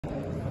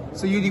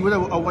So you did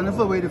a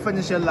wonderful way to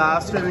finish your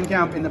last training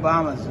camp in the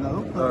Bahamas, you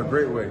know?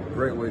 Great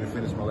way to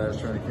finish my last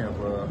training camp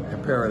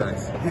in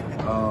paradise.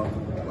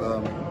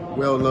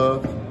 Well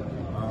loved,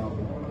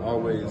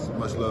 always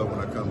much love when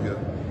I come here,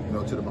 you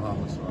know, to the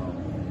Bahamas.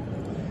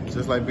 It's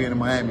just like being in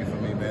Miami for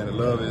me, man. The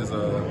love is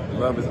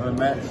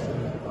unmatched,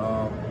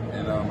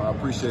 and I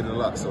appreciate it a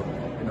lot. So,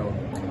 you know,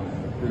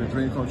 it's been a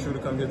dream come true to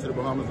come here to the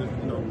Bahamas and,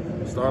 you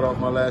know, start off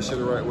my last year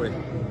the right way.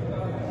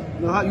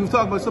 You've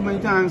talked about so many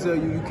times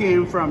you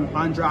came from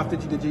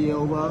undrafted, you did your year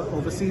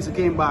overseas, you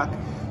came back.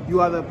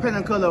 You are the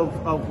pinnacle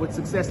of with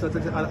success to an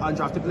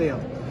undrafted player.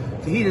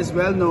 He is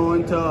well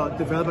known to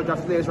develop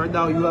undrafted players. Right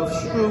now you have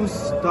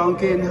Struce,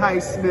 Duncan,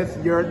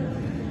 Highsmith, Yurt,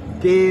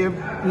 Gabe,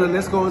 you know, the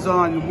list goes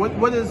on.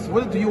 What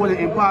do you want to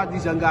impart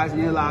these young guys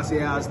in your last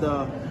year as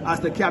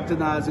the captain,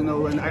 as you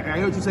know? And I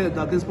heard you say that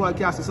Duncan's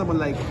podcast is someone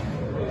like,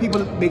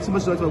 people make so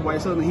much noise about why you're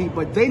still in the Heat,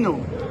 but they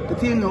know, the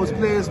team knows,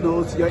 players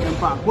knows your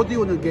impact. What do you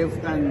want to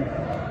give and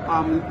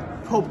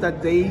hope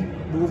that they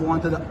move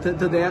on to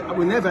their,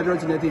 when they're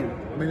veterans in their team?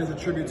 I mean, it's a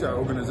tribute to our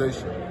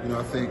organization. You know,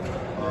 I think,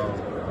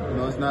 you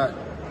know, it's not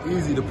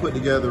easy to put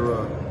together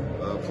a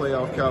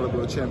playoff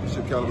caliber,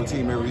 championship caliber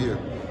team every year.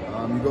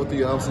 You go through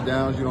your ups and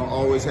downs. You don't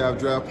always have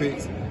draft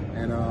picks,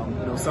 and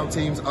you know, some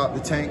teams opt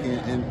to tank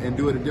and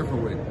do it a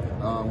different way.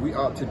 We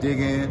opt to dig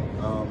in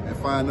and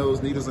find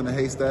those needles in the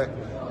haystack,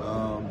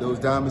 those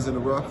diamonds in the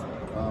rough,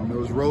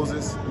 those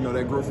roses, you know,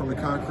 that grow from the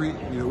concrete.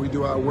 You know, we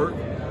do our work,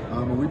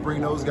 and we bring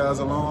those guys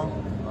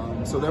along.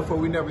 So therefore,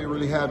 we never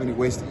really have any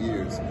wasted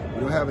years. We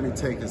don't have any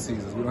tanking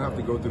seasons. We don't have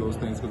to go through those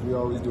things because we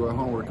always do our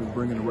homework and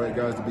bring in the right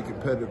guys to be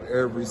competitive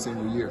every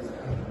single year.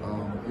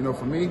 You know,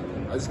 for me,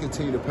 I just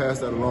continue to pass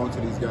that along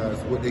to these guys,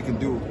 what they can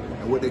do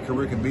and what their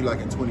career can be like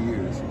in 20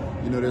 years.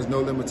 You know, there's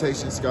no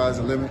limitation. Sky's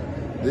the limit.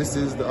 This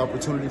is the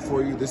opportunity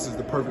for you. This is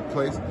the perfect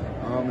place.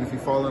 And if you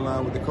fall in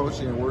line with the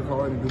coaching and work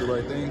hard and do the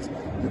right things,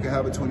 you can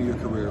have a 20-year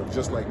career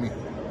just like me.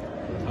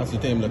 How's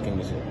your team looking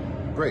this year?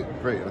 Great.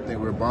 I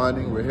think we're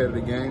bonding. We're ahead of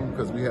the game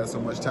because we had so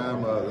much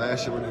time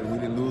last year. We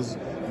didn't lose,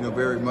 you know,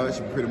 very much.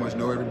 We pretty much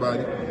know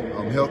everybody.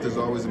 Health is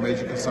always a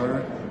major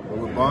concern, but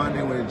we're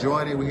bonding. We're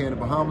enjoying it. We're here in the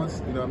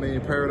Bahamas, you know what I mean,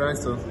 in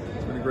paradise. So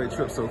it's been a great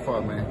trip so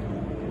far, man.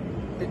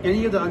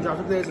 Any of the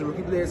undrafted players and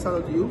rookie players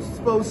sounded to you?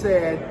 Spo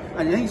said,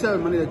 and I think you said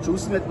on Monday that Drew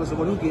Smith was the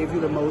one who gave you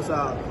the most,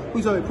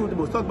 who's already improved the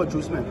most. Talk about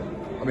Drew Smith.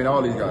 I mean,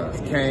 all these guys,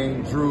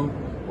 Kane, Drew,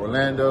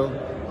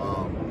 Orlando,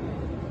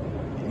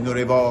 you know,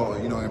 they've all,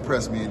 you know,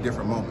 impressed me in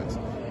different moments.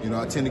 You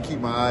know, I tend to keep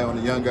my eye on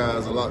the young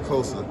guys a lot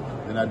closer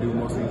than I do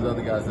most of these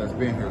other guys that's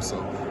been here. So,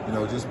 you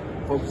know, just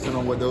focusing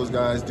on what those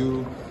guys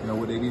do, you know,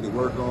 what they need to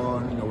work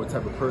on, you know, what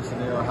type of person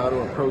they are, how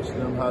to approach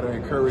them, how to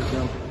encourage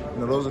them. You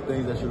know, those are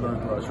things that you learn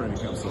through our training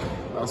camp. So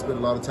I'll spend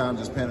a lot of time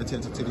just paying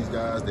attention to these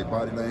guys, their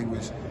body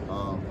language,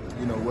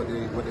 you know, what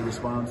they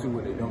respond to,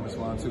 what they don't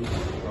respond to.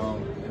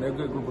 And they're a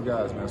good group of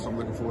guys, man. So I'm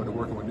looking forward to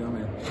working with them,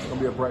 and it's going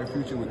to be a bright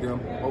future with them,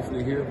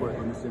 hopefully here, but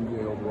in this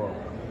NBA overall.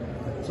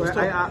 So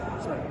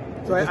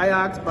I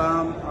asked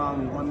Bam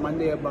on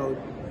Monday about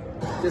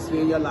this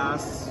being your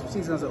last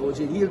season as an OG.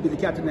 He'll be the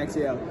captain next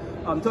year.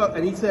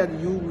 And he said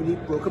you really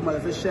broke him out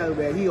of his shell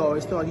where he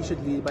always thought he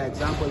should lead by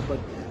example, but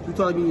you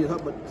told me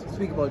to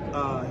speak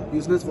about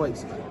using his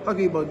voice.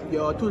 Talking about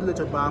your tutelage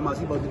at Bahamas,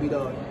 he about to be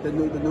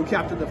the new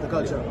captain of the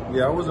culture.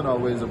 Yeah, I wasn't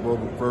always a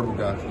verbal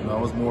guy. You know,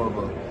 I was more of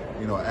a,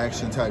 you know,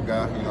 action type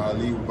guy. You know, I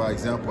lead by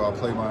example. I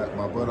play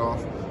my butt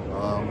off,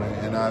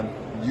 and I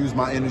use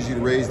my energy to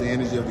raise the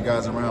energy of the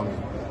guys around me.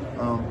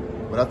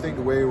 But I think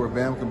the way where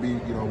Bam can be,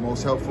 you know,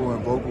 most helpful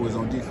and vocal is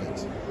on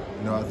defense.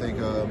 You know, I think,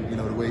 you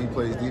know, the way he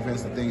plays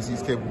defense, the things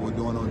he's capable of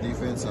doing on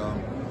defense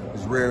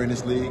is rare in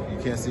this league. You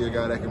can't see a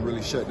guy that can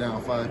really shut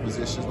down 5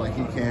 positions like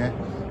he can.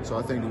 So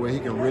I think the way he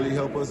can really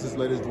help us is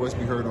let his voice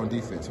be heard on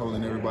defense,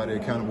 holding everybody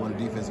accountable on the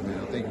defensive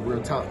end. I think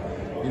we're top,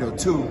 you know,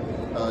 2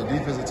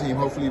 defensive team,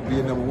 hopefully be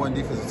a number 1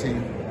 defensive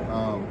team.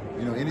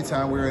 You know,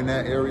 anytime we're in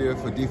that area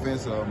for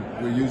defense,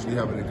 we're usually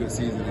having a good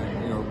season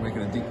and, you know,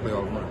 making a deep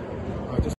playoff run.